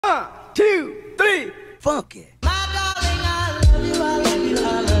2, 3, funky.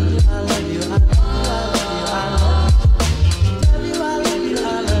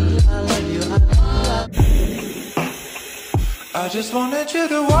 I just wanted you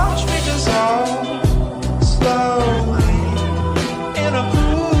to watch me dissolve slowly in a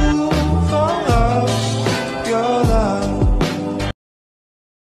groove of your love.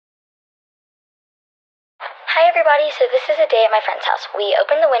 Hi everybody, so this is a day at my friend's house. We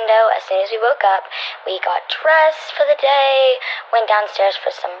opened the window as soon as we woke up. We got dressed for the day, went downstairs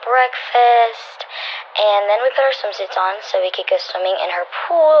for some breakfast, and then we put our swimsuits on so we could go swimming in her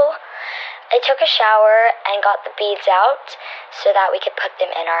pool. I took a shower and got the beads out so that we could put them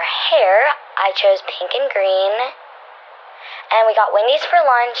in our hair. I chose pink and green. And we got Wendy's for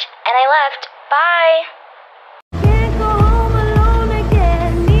lunch, and I left. Bye! Can't go home alone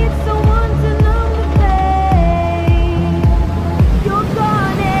again. Need someone to numb the pain. You're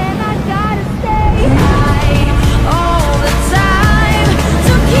gone and I gotta stay high all the time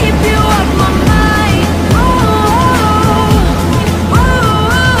to keep you off my mind. Oh,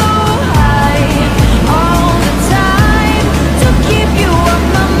 high all the time to keep you off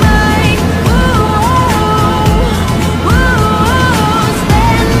my mind.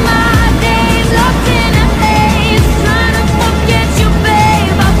 Spend my days locked in a haze, trying to forget you,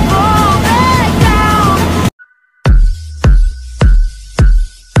 babe. I fall back down.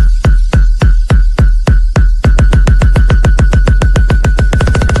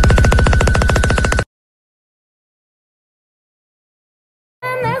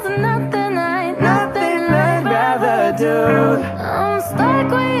 And there's nothing I'd rather do. I'm stuck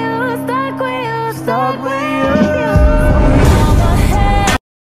with you, stuck with you, stuck with you.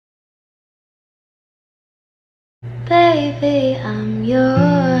 Baby, I'm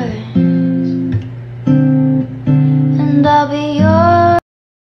yours, and I'll be yours.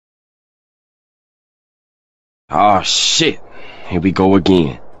 Oh shit, here we go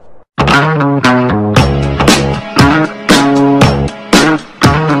again.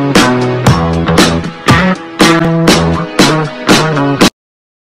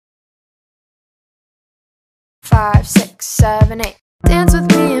 5, 6, 7, 8. Dance with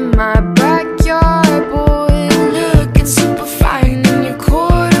me in my backyard, boy. Looking super fine in your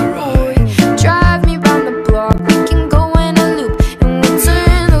corduroy. Drive me round the block, we can go in a loop, and we'll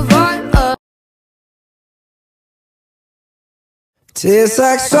turn the vibe up. Tastes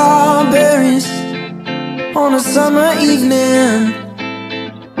like strawberries on a summer evening,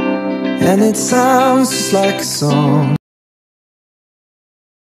 and it sounds just like a song.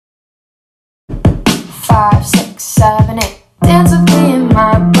 5, 6, 7, 8. Dance with me in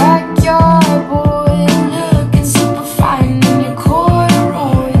my backyard, boy. Looking super fine in your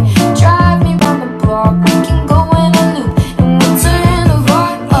corduroy. Drive me round the block, we can go in a loop, and we'll turn the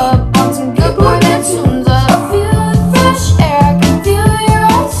vibe up on some good boy band tunes. I feel the fresh air, I can feel your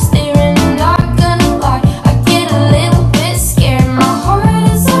eyes staring. Not gonna lie, I get a little bit scared. My heart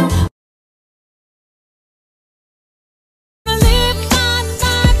is on. I live my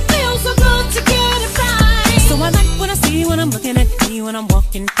life, feels so good to get it right. So I like what I see when I'm looking at me when I'm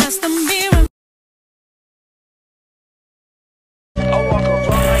walking past the mirror.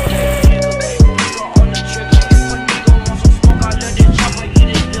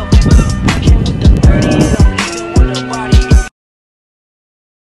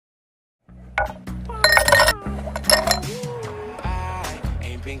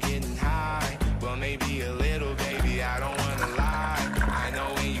 Ain't been getting high, well maybe a little, baby, I don't wanna lie. I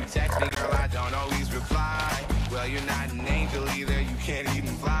know when you text me, girl, I don't always reply. Well, you're not an angel either, you can't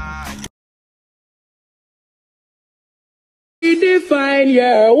even fly. Define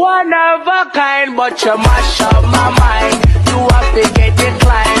you're one of a kind, but you mash up my mind. You have to get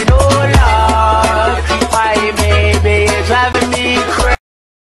declined, oh Lord. My baby is driving me crazy.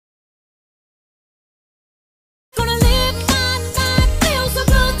 Gonna live my life, feels so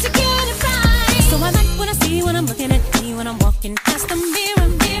good to get it right. So I like what I see when I'm looking at me when I'm walking past the mirror.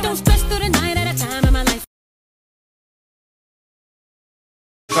 Don't stress through the night at a time in my life.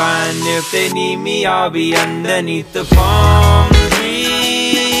 Fine, if they need me, I'll be underneath the palm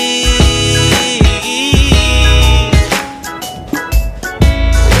tree.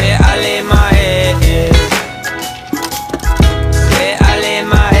 Where I lay my head, where I lay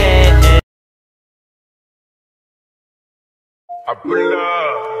my head. I pull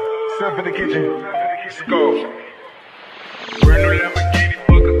up, step in the kitchen, let's go. Brand new Lamborghini,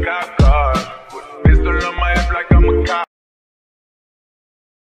 fuck a cop car. With a pistol on my hip like I'm a cop.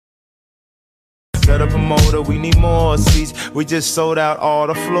 Set up a motor, we need more seats. We just sold out all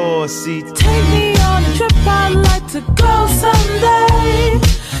the floor seats. Take me on a trip, I'd like to go someday.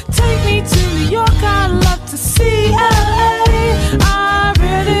 Take me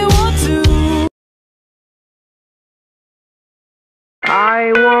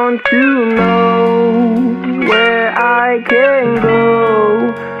I want to know where I can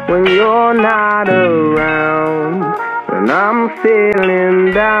go when you're not around, when I'm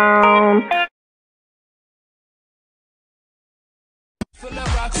feeling down. Full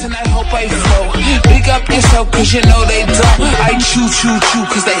of rocks and I hope I float. Big up yourself cause you know they don't. I chew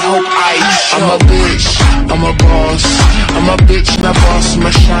cause they hope I show. I'm a bitch, I'm a boss. I'm a bitch and a boss,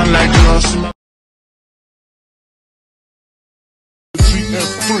 I'ma shine like gloss.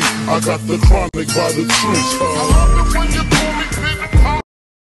 GM3, I got the chronic by the trees. I love it when you call me Big Pop.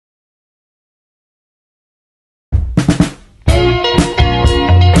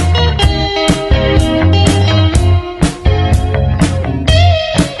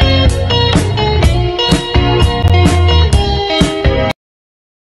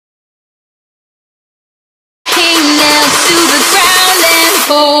 He knelt to the ground and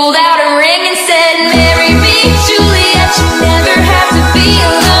pulled out